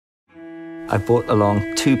I brought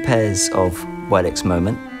along 2 pairs of WIDEX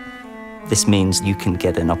Moment. This means you can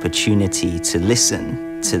get an opportunity to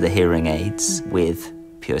listen to the hearing aids with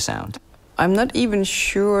PureSound. I'm not even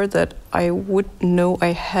sure that I would know I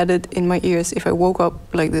had it in my ears if I woke up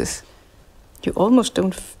like this. You almost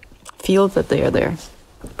don't feel that they are there,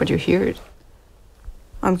 but you hear it.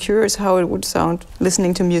 I'm curious how it would sound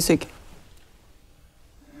listening to music.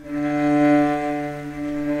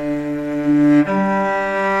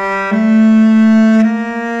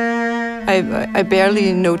 I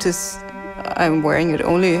barely notice I'm wearing it,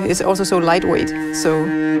 only it's also so lightweight, so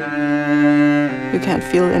you can't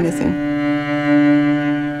feel anything.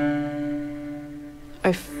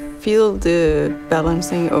 I feel the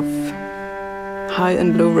balancing of high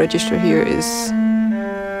and low register here is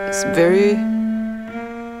very,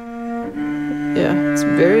 it's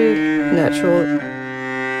very natural.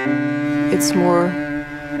 It's more,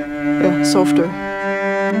 softer.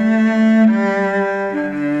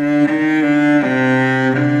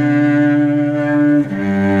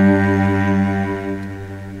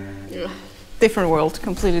 Different world,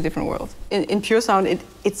 completely different world. In PureSound,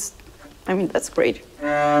 I mean, that's great.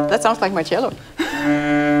 That sounds like my cello.